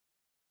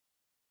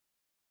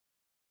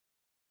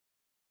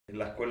En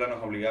la escuela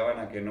nos obligaban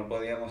a que no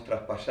podíamos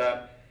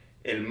traspasar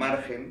el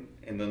margen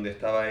en donde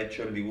estaba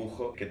hecho el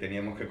dibujo que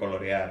teníamos que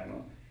colorear,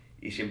 ¿no?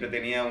 Y siempre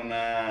tenía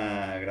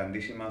una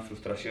grandísima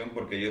frustración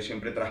porque yo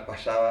siempre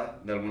traspasaba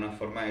de alguna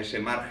forma ese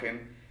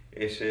margen,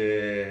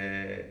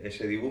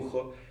 ese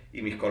dibujo,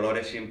 y mis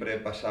colores siempre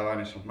pasaban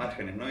esos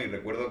márgenes, ¿no? Y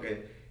recuerdo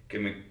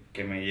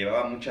que me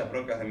llevaba muchas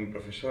broncas de mi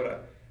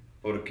profesora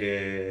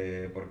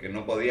porque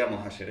no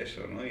podíamos hacer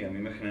eso, ¿no? Y a mí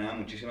me generaba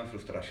muchísima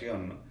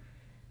frustración, ¿no?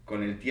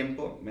 Con el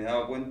tiempo me he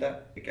dado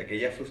cuenta de que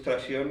aquella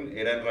frustración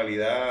era en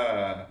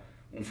realidad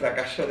un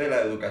fracaso de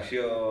la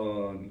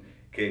educación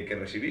que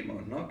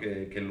recibimos, ¿no?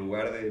 Que en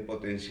lugar de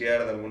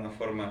potenciar de alguna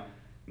forma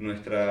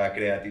nuestra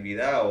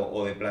creatividad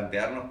o de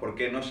plantearnos por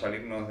qué no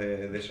salirnos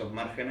de esos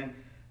márgenes,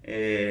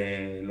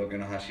 lo que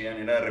nos hacían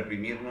era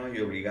reprimirnos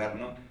y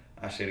obligarnos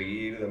a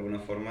seguir de alguna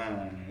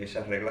forma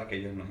esas reglas que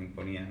ellos nos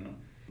imponían, ¿no?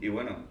 Y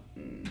bueno,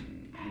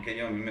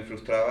 aquello a mí me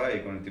frustraba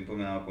y con el tiempo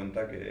me he dado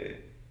cuenta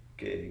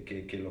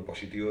que lo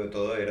positivo de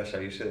todo era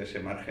salirse de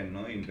ese margen,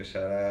 ¿no? Y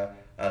empezar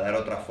a dar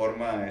otra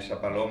forma a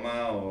esa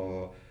paloma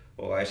o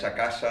a esa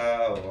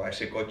casa o a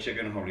ese coche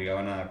que nos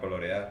obligaban a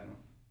colorear,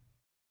 ¿no?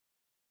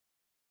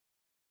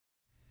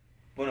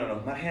 Bueno,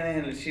 los márgenes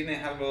en el cine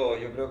es algo,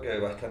 yo creo que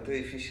bastante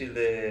difícil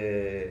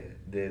de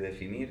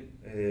definir,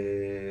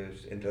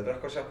 entre otras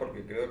cosas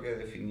porque creo que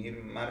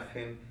definir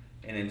margen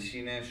en el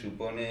cine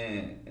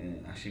supone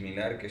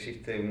asimilar que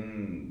existe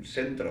un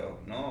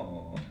centro,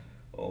 ¿no?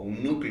 O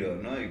un núcleo,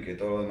 ¿no? Y que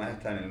todo lo demás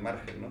está en el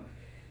margen, ¿no?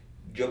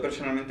 Yo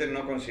personalmente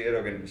no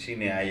considero que en el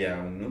cine haya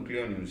un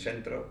núcleo ni un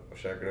centro, o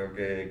sea, creo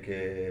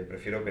que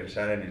prefiero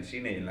pensar en el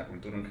cine y en la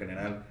cultura en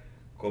general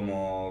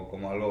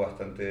como algo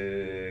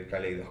bastante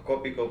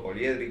caleidoscópico,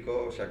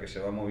 poliédrico, o sea, que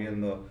se va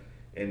moviendo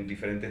en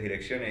diferentes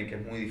direcciones y que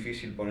es muy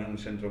difícil poner un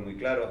centro muy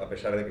claro, a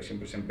pesar de que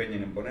siempre se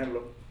empeñen en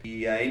ponerlo.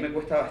 Y ahí me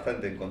cuesta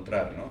bastante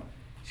encontrar, ¿no?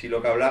 Si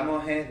lo que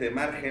hablamos es de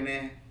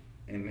márgenes,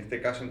 en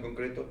este caso en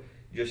concreto,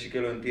 yo sí que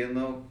lo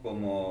entiendo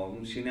como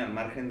un cine al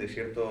margen de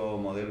cierto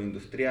modelo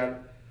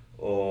industrial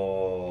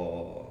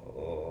o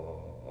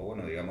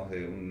bueno, digamos,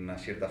 de una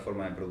cierta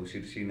forma de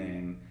producir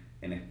cine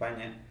en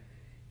España.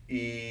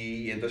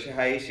 Y entonces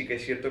ahí sí que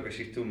es cierto que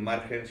existe un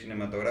margen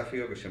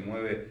cinematográfico que se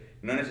mueve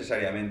no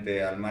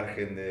necesariamente al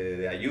margen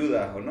de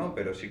ayudas o no,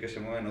 pero sí que se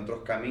mueven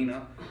otros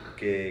caminos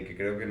que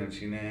creo que en el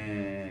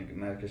cine,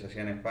 una vez que se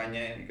hacía en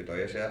España y que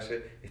todavía se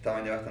hace,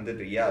 estaban ya bastante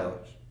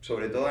trillados,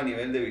 sobre todo a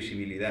nivel de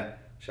visibilidad.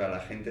 O sea, la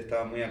gente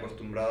estaba muy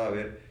acostumbrada a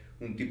ver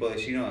un tipo de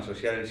cine, a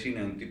asociar el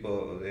cine a un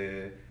tipo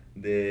de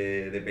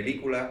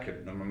películas, que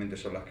normalmente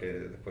son las que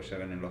después se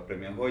ven en los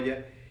premios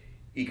Goya,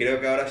 y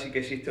creo que ahora sí que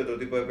existe otro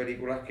tipo de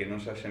películas que no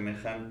se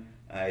asemejan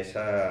a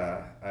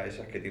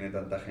esas que tiene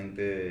tanta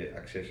gente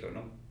acceso,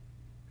 ¿no?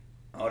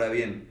 Ahora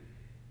bien,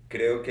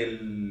 creo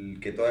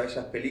que todas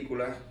esas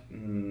películas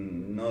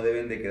no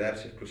deben de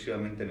quedarse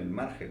exclusivamente en el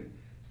margen.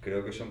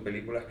 Creo que son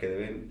películas que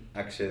deben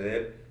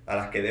acceder, a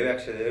las que debe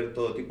acceder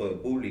todo tipo de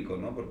público,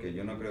 ¿no? Porque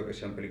yo no creo que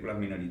sean películas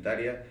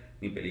minoritarias,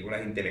 ni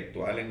películas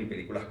intelectuales, ni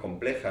películas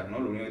complejas, ¿no?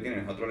 Lo único que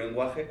tienen es otro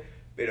lenguaje,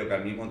 pero que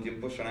al mismo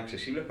tiempo son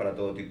accesibles para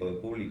todo tipo de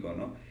público,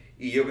 ¿no?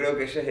 Y yo creo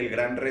que ese es el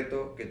gran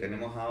reto que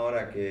tenemos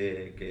ahora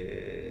que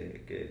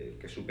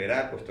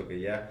superar, puesto que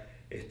ya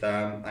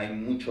hay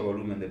mucho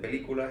volumen de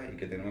películas y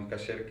que tenemos que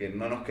hacer que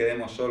no nos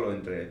quedemos solo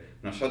entre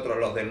nosotros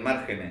los del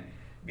márgenes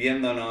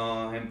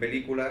viéndonos en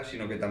películas,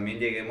 sino que también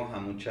lleguemos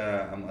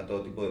a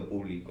todo tipo de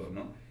público,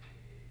 ¿no?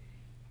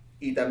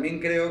 Y también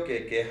creo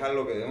que es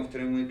algo que debemos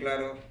tener muy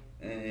claro,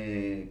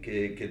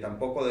 que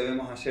tampoco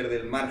debemos hacer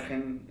del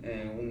margen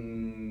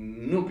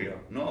un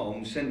núcleo, ¿no? O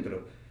un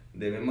centro.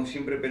 Debemos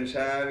siempre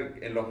pensar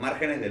en los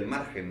márgenes del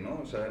margen,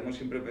 ¿no? O sea, debemos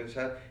siempre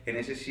pensar en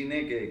ese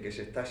cine que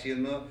se está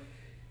haciendo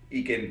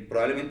y que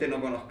probablemente no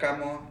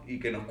conozcamos y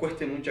que nos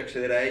cueste mucho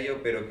acceder a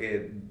ello, pero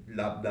que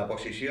la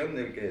posición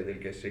del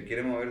que se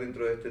quiere mover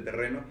dentro de este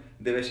terreno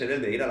debe ser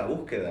el de ir a la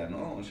búsqueda,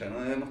 ¿no? O sea,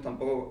 no debemos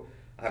tampoco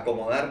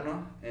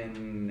acomodarnos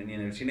ni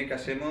en el cine que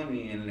hacemos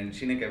ni en el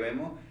cine que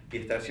vemos y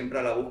estar siempre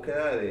a la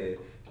búsqueda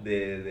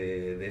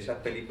de esas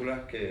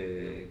películas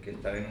que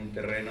están en un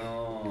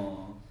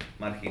terreno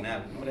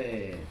marginal, ¿no?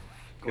 Hombre,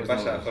 ¿Qué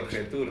pasa,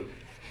 Jorge? ¿Tú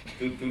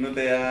no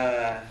te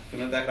has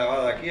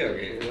grabado aquí o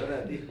qué?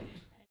 Perdona, tío.